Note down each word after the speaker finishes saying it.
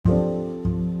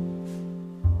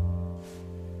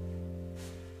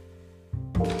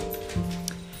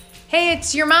Hey,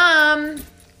 it's your mom.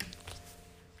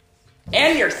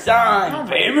 And your son, Oh my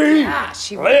baby.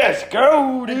 gosh, Let's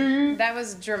go, dude. that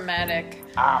was dramatic.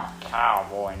 I'm a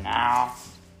cowboy now.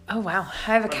 Oh wow,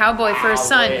 I have a cowboy for a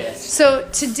son. West. So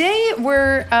today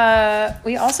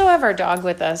we also have our dog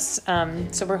with us.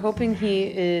 So we're hoping he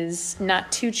is not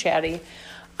too chatty.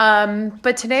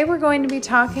 But today we're going to be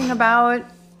talking about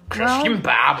Christian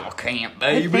Bible camp,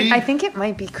 baby. I think it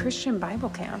might be Christian Bible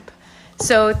Camp.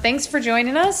 So thanks for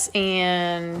joining us,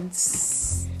 and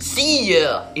See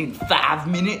ya in 5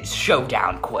 minutes.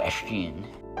 Showdown question.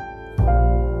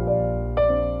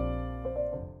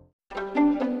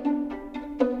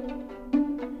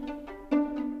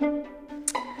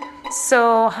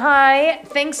 so hi,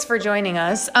 thanks for joining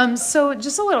us. So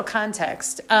just a little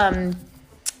context.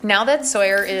 Now that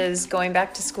Sawyer is going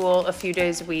back to school a few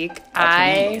days a week,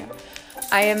 I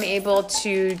am able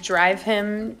to drive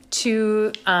him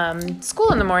to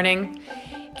school in the morning.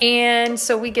 And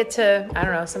so we get to, I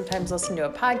don't know, sometimes listen to a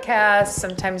podcast,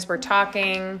 sometimes we're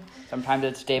talking. Sometimes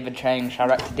it's David Chang.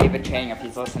 Shout out to David Chang if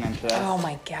he's listening to this. Oh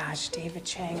my gosh, David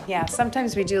Chang. Yeah,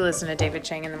 sometimes we do listen to David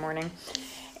Chang in the morning.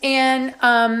 And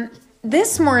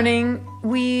this morning,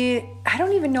 I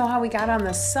don't even know how we got on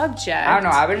the subject. I don't know.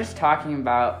 I was just talking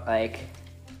about,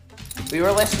 we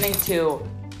were listening to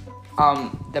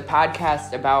the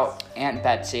podcast about Aunt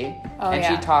Betsy. And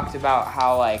yeah. she talked about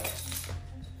how,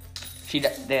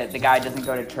 the guy doesn't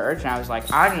go to church. And I was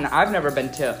like, I've never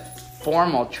been to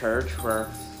formal church where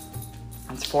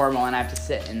it's formal and I have to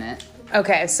sit in it.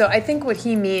 Okay, so I think what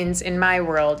he means in my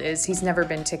world is he's never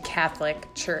been to Catholic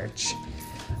church.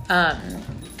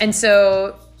 And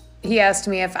so he asked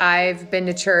me if I've been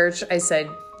to church. I said,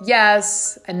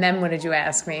 yes. And then what did you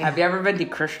ask me? Have you ever been to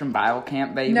Christian Bible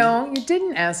camp, baby? No, you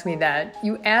didn't ask me that.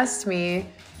 You asked me,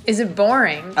 is it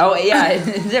boring? Oh, yeah.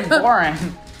 Is it boring?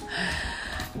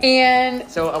 And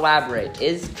So elaborate.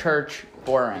 Is church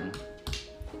boring?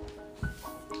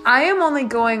 I am only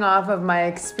going off of my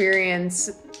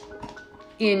experience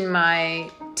in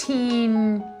my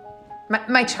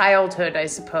my childhood, I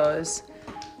suppose.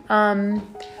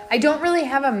 I don't really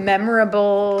have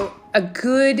a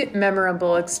good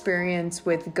memorable experience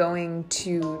with going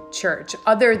to church,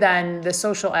 other than the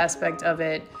social aspect of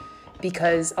it,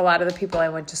 because a lot of the people I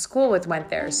went to school with went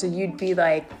there. So you'd be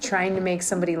trying to make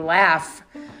somebody laugh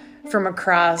from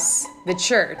across the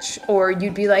church, or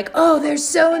you'd be like, oh, there's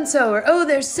so-and-so, or oh,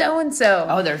 there's so-and-so.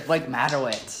 Oh, there's Blake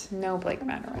Matowitz. No, Blake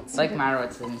Matowitz. Blake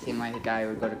Matowitz doesn't seem like a guy who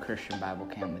would go to Christian Bible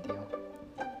camp with you.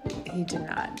 He did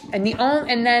not. And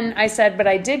then I said, but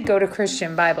I did go to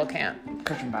Christian Bible Camp.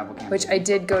 Christian Bible camp. Which I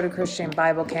did go to Christian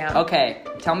Bible Camp. Okay,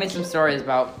 tell me some stories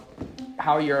about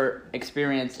how your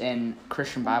experience in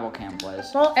Christian Bible camp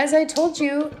was. Well, as I told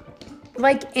you,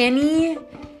 like any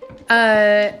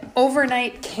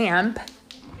overnight camp,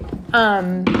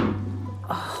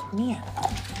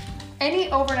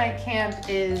 any overnight camp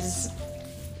is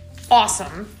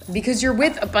awesome because you're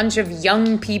with a bunch of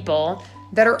young people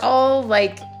that are all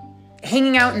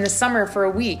hanging out in the summer for a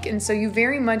week. And so you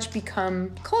very much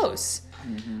become close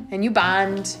and you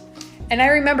bond. And I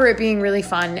remember it being really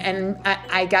fun. And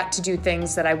I got to do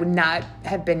things that I would not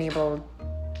have been able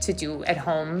to do at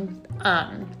home.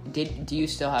 Do you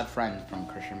still have friends from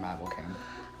Christian Bible camp?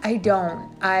 I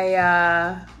don't.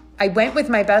 I went with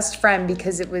my best friend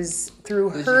because it was through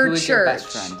her who was church. your best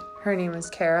friend? Her name was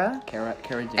Kara. Kara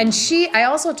Dillon. And I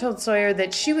also told Sawyer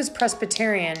that she was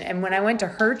Presbyterian, and when I went to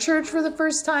her church for the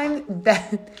first time,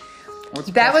 What's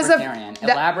that was Presbyterian?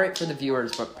 Elaborate for the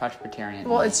viewers what Presbyterian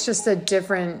well, means. it's just a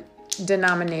different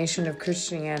denomination of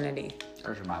Christianity.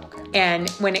 Christian Bible camp. And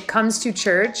when it comes to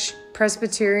church,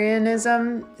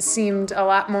 Presbyterianism seemed a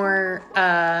lot more,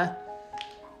 I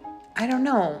don't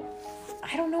know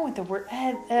what the word,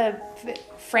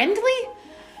 friendly?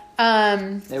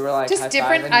 They were just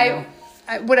different.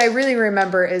 What I really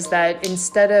remember is that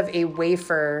instead of a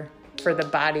wafer for the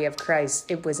body of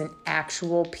Christ, it was an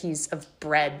actual piece of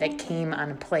bread that came on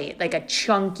a plate, like a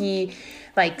chunky,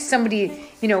 somebody,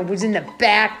 was in the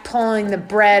back pulling the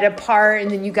bread apart, and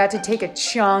then you got to take a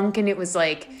chunk, and it was How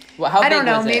I big don't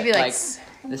know, was maybe it?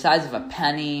 The size of a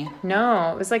penny.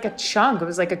 No, it was like a chunk. It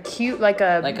was like a cute, like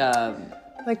a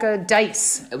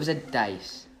dice. It was a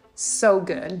dice. So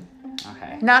good.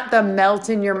 Okay. Not the melt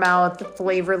in your mouth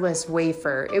flavorless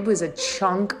wafer. It was a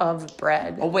chunk of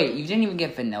bread. Oh wait, you didn't even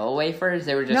get vanilla wafers?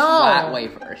 They were just No. flat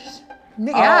wafers.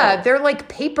 Yeah, Oh. they're like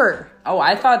paper. Oh,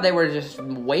 I thought they were just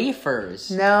wafers.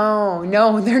 No,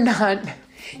 they're not.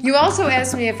 You also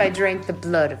asked me if I drank the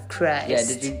blood of Christ. Yeah,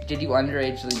 did you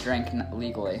underagely drink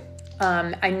legally?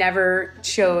 I never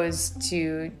chose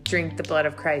to drink the blood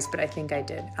of Christ, but I think I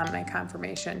did on my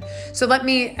confirmation. So let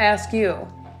me ask you,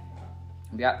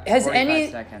 Yeah. Has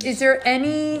 45 seconds. is there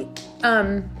any,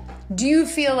 do you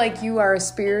feel like you are a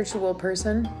spiritual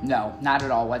person? No, not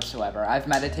at all whatsoever. I've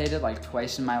meditated like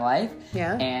twice in my life.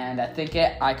 Yeah. And I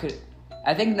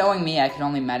think knowing me, I could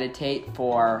only meditate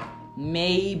for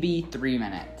maybe 3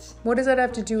 minutes. What does that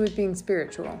have to do with being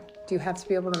spiritual? Do you have to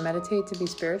be able to meditate to be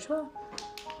spiritual?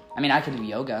 I mean, I could do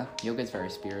yoga. Yoga's very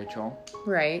spiritual.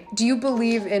 Right. Do you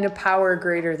believe in a power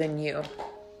greater than you?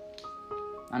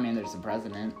 I mean, there's the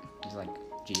president. He's like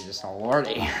Jesus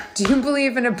Almighty. Do you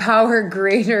believe in a power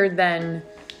greater than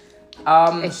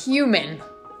a human?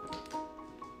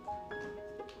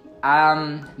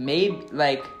 Maybe,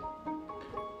 like,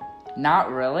 not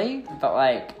really, but,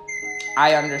 like,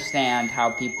 I understand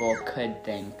how people could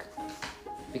think,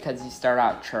 because you start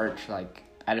out church, like,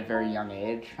 at a very young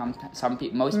age.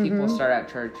 Most people start out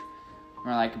church when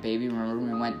they're like a baby. Remember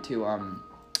we went to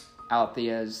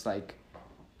Althea's, like,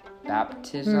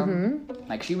 baptism?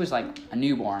 Like, she was, like, a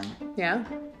newborn. Yeah.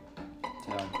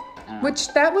 So, I don't know.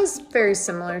 Which, that was very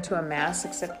similar to a mass,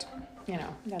 except,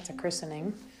 that's a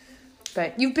christening.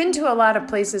 But you've been to a lot of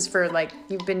places for, like,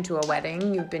 you've been to a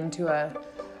wedding, you've been to a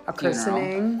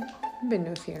christening, you've been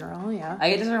to a funeral, yeah.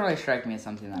 It doesn't really strike me as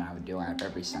something that I would do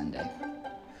every Sunday.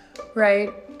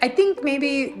 Right. I think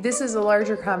maybe this is a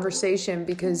larger conversation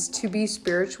because to be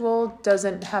spiritual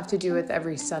doesn't have to do with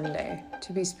every Sunday.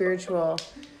 To be spiritual,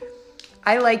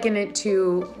 I liken it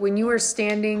to when you are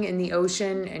standing in the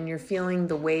ocean and you're feeling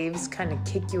the waves kind of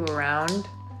kick you around.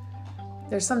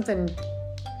 There's something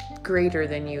greater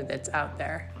than you that's out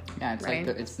there. Yeah, it's right?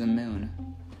 like it's the moon.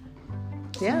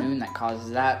 It's Yeah. the moon that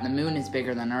causes that. The moon is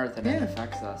bigger than Earth and it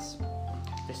affects us.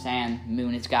 Just saying,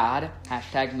 moon is God.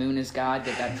 Hashtag moon is God.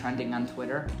 Get that trending on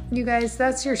Twitter. You guys,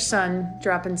 that's your sun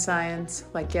dropping science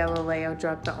like Galileo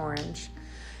dropped the orange.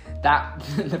 That,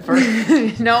 the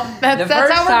first... No, that's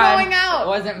how we're going out. It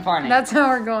wasn't funny. That's how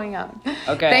we're going out.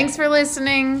 Okay. Thanks for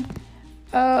listening.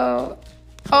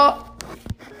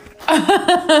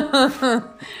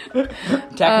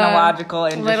 Technological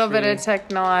industry. A little bit of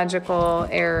technological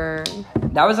error.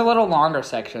 That was a little longer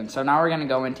section, so now we're going to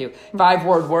go into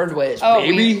 5-word word wiz,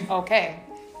 baby. Okay.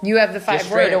 You have the 5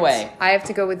 Just words. straight away. I have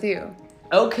to go with you.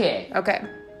 Okay. Okay.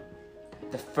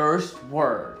 The first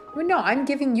word. Well, no, I'm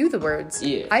giving you the words.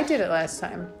 Yeah. I did it last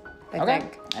time, I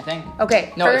think. I think.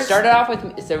 Okay. No, it started off with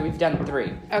me, so we've done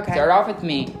 3. Okay. Started off with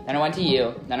me, then I went to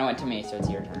you, then I went to me, so it's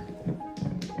your turn.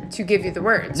 To give you the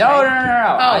words. No, right?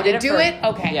 no. Oh, I did to do first. it?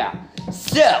 Okay. Yeah.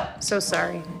 So, So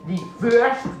sorry. the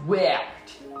first word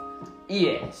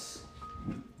is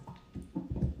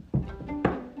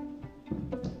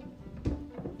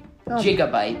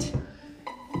gigabyte.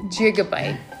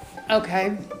 Gigabyte.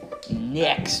 Okay.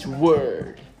 Next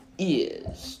word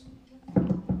is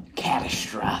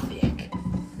catastrophic.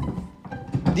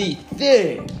 The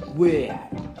third word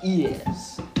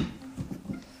is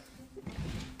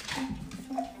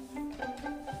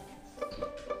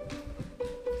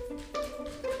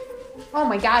Oh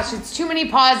my gosh, it's too many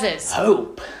pauses.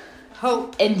 hope.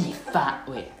 Hope. And the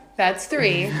wait. That's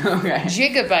 3. Okay.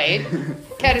 Gigabyte.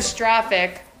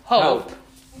 Catastrophic. Hope.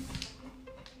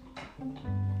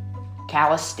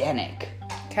 Calisthenic.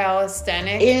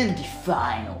 Calisthenic. And the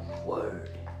final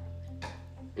word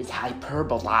is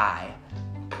hyperbole.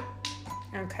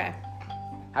 Okay.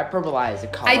 Hyperbole is a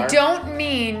color. I don't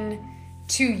mean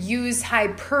to use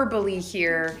hyperbole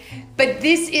here, but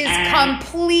this is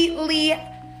completely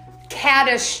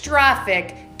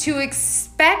catastrophic to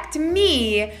expect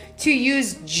me to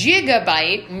use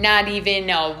gigabyte, not even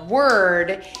a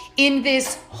word, in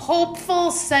this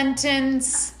hopeful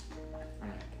sentence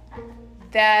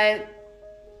that...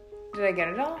 Did I get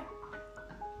it all?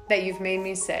 That you've made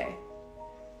me say.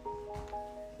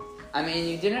 I mean,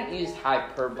 you didn't use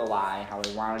hyperbole how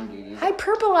I wanted you to use it.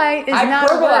 Hyperbole is not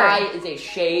a word. Hyperbole is a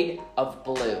shade of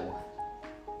blue.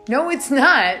 No, it's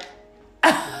not.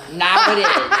 Now it is.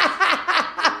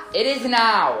 It is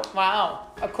now. Wow.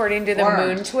 According to the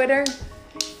Learned. Moon Twitter.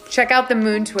 Check out the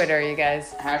Moon Twitter, you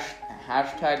guys.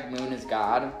 Hashtag moon is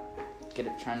God. Get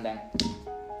it trending.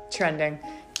 Trending.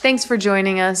 Thanks for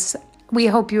joining us. We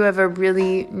hope you have a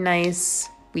really nice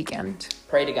weekend.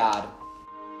 Pray to God.